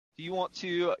Do you want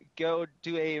to go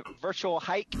do a virtual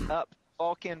hike up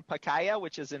Volcan Pacaya,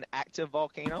 which is an active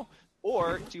volcano?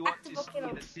 Or do you want to see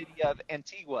the city of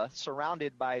Antigua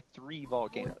surrounded by 3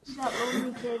 volcanoes?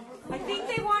 I think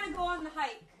they want to go on the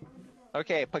hike.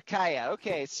 Okay, Pacaya.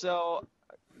 Okay, so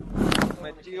I'm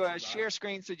going to do a share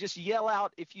screen, so just yell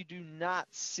out if you do not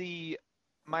see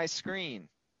my screen.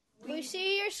 We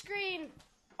see your screen.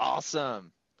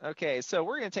 Awesome. Okay, so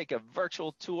we're going to take a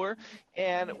virtual tour,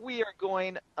 and we are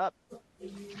going up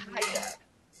Pacaya.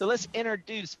 So let's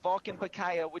introduce Volcan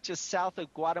Pacaya, which is south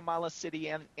of Guatemala City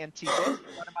and Antigua.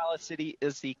 Guatemala City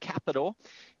is the capital.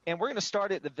 And we're going to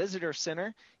start at the visitor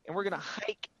center, and we're going to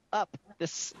hike up the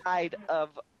side of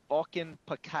Volcan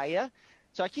Pacaya.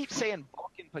 So I keep saying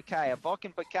Volcan Pacaya.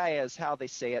 Volcan Pacaya is how they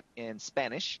say it in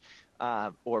Spanish,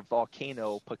 or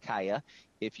Volcano Pacaya,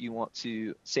 if you want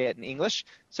to say it in English.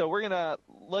 So we're going to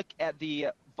look at the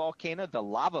volcano, the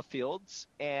lava fields,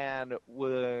 and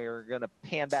we're going to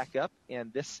pan back up,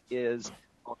 and this is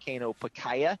Volcano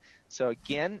Pacaya. So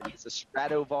again, it's a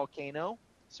stratovolcano,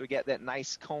 so we get that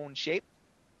nice cone shape.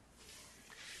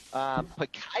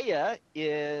 Pacaya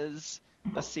is,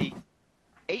 let's see,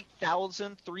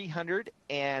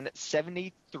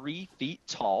 8,373 feet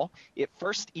tall. It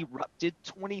first erupted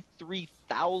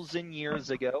 23,000 years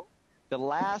ago. The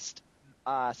last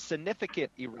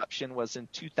significant eruption was in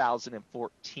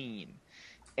 2014.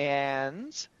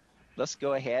 And let's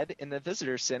go ahead in the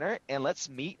visitor center and let's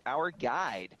meet our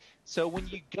guide. So when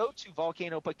you go to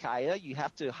Volcano Pacaya, you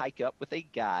have to hike up with a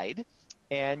guide,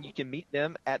 and you can meet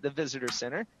them at the visitor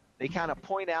center. They kind of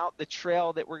point out the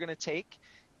trail that we're going to take,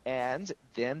 and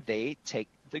then they take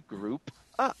the group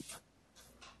up.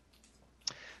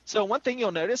 So one thing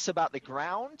you'll notice about the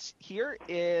ground here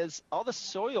is all the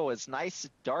soil is nice,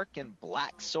 dark, and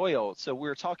black soil. So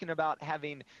we're talking about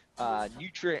having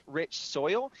nutrient-rich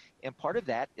soil, and part of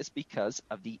that is because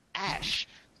of the ash.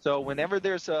 So whenever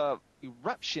there's a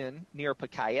eruption near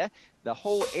Pacaya, the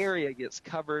whole area gets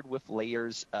covered with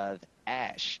layers of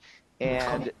ash.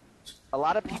 And a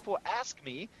lot of people ask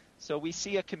me, so we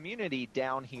see a community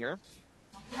down here,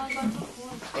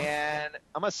 and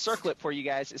I'm going to circle it for you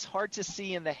guys. It's hard to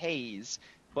see in the haze,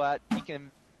 but you can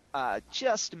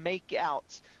just make out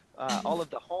all of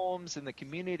the homes and the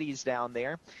communities down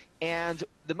there. And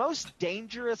the most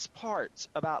dangerous part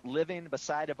about living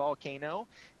beside a volcano,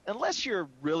 unless you're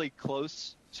really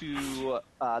close to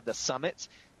the summit,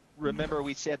 remember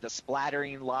we said the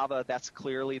splattering lava, that's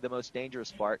clearly the most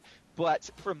dangerous part.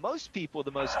 But for most people,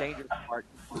 the most dangerous part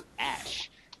is ash.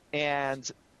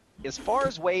 And as far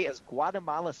away as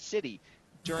Guatemala City,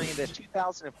 during the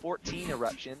 2014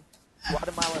 eruption,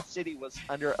 Guatemala City was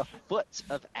under a foot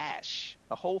of ash,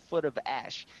 a whole foot of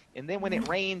ash. And then when it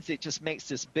rains, it just makes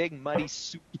this big muddy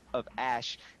soup of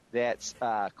ash that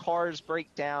cars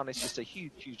break down. It's just a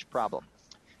huge, huge problem.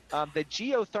 The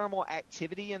geothermal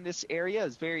activity in this area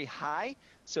is very high.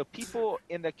 So people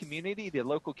in the community, the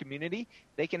local community,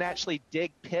 they can actually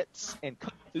dig pits and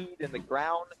cook food in the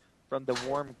ground from the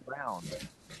warm ground.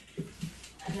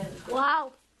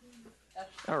 Wow.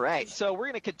 All right, so we're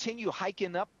going to continue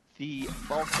hiking up the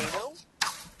volcano.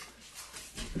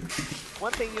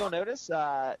 One thing you'll notice,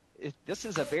 this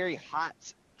is a very hot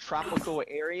tropical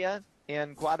area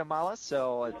in Guatemala,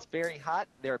 so it's very hot.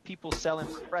 There are people selling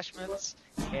refreshments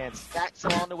and snacks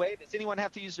along the way. Does anyone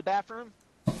have to use the bathroom?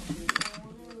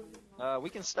 We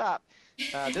can stop.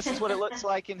 This is what it looks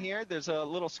like in here. There's a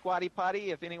little squatty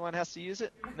potty if anyone has to use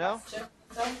it. No?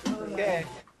 Okay.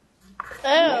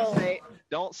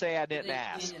 Don't say I didn't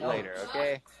ask later,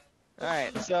 okay? All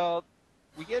right, so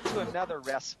we get to another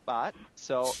rest spot.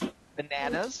 So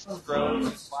bananas grow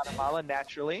in Guatemala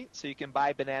naturally, so you can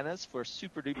buy bananas for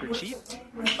super duper cheap.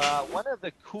 One of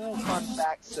the cool fun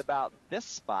facts about this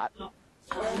spot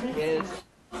is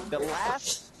the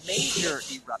last major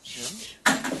eruption,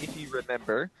 if you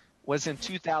remember, was in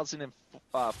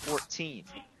 2014.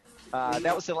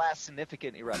 That was the last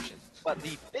significant eruption. But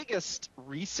the biggest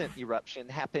recent eruption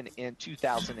happened in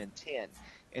 2010.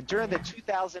 And during the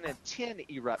 2010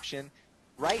 eruption,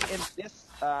 right in this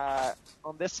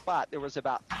on this spot, there was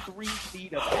about 3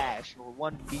 feet of ash, or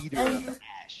 1 meter of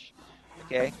ash.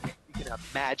 Okay? You can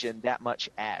imagine that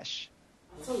much ash.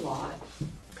 That's a lot.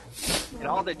 And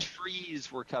all the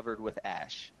trees were covered with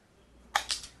ash.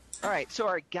 All right, so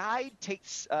our guide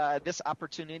takes this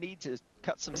opportunity to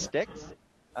cut some sticks.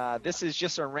 This is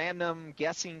just a random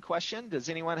guessing question. Does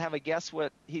anyone have a guess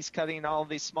what he's cutting all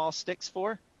these small sticks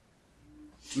for?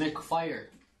 Make fire.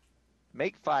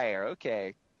 Make fire,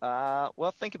 okay.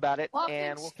 Well, think about it,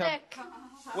 and we'll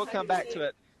come back to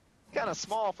it. Kind of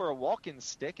small for a walking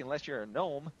stick, unless you're a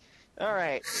gnome. All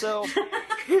right, so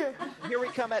Here we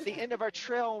come at the end of our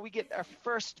trail, and we get our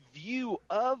first view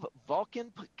of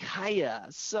Volcan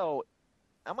Pacaya. So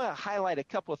I'm going to highlight a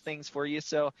couple of things for you.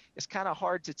 So it's kind of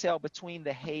hard to tell between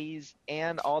the haze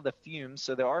and all the fumes.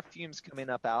 So there are fumes coming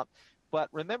up out. But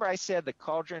remember I said the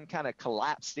cauldron kind of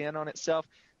collapsed in on itself.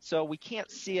 So we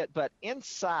can't see it. But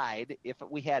inside, if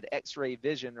we had X-ray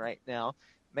vision right now,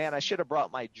 man, I should have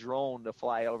brought my drone to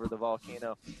fly over the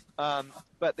volcano.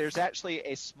 But there's actually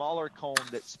a smaller cone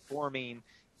that's forming,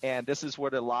 and this is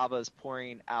where the lava is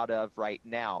pouring out of right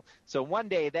now. So one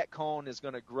day that cone is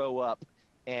going to grow up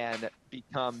and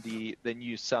become the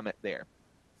new summit there.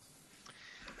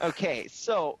 Okay,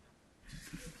 so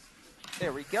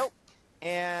there we go.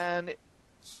 And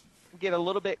get a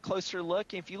little bit closer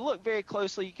look. If you look very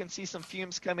closely, you can see some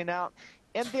fumes coming out.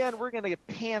 And then we're going to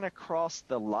pan across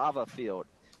the lava field.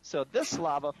 So this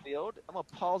lava field, I'm going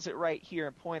to pause it right here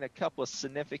and point a couple of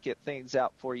significant things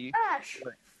out for you. Ash.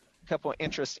 A couple of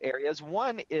interest areas.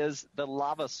 One is the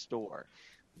lava store.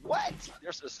 What?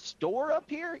 There's a store up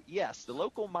here? Yes, the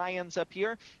local Mayans up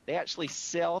here, they actually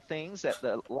sell things at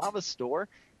the lava store.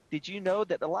 Did you know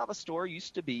that the lava store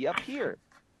used to be up here?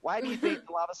 Why do you think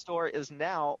the lava store is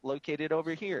now located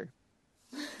over here?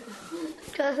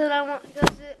 Because it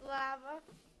lava.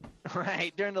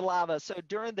 Right, during the lava. So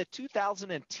during the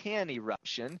 2010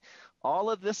 eruption, all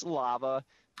of this lava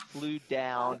flew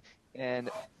down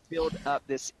and filled up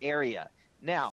this area. Now,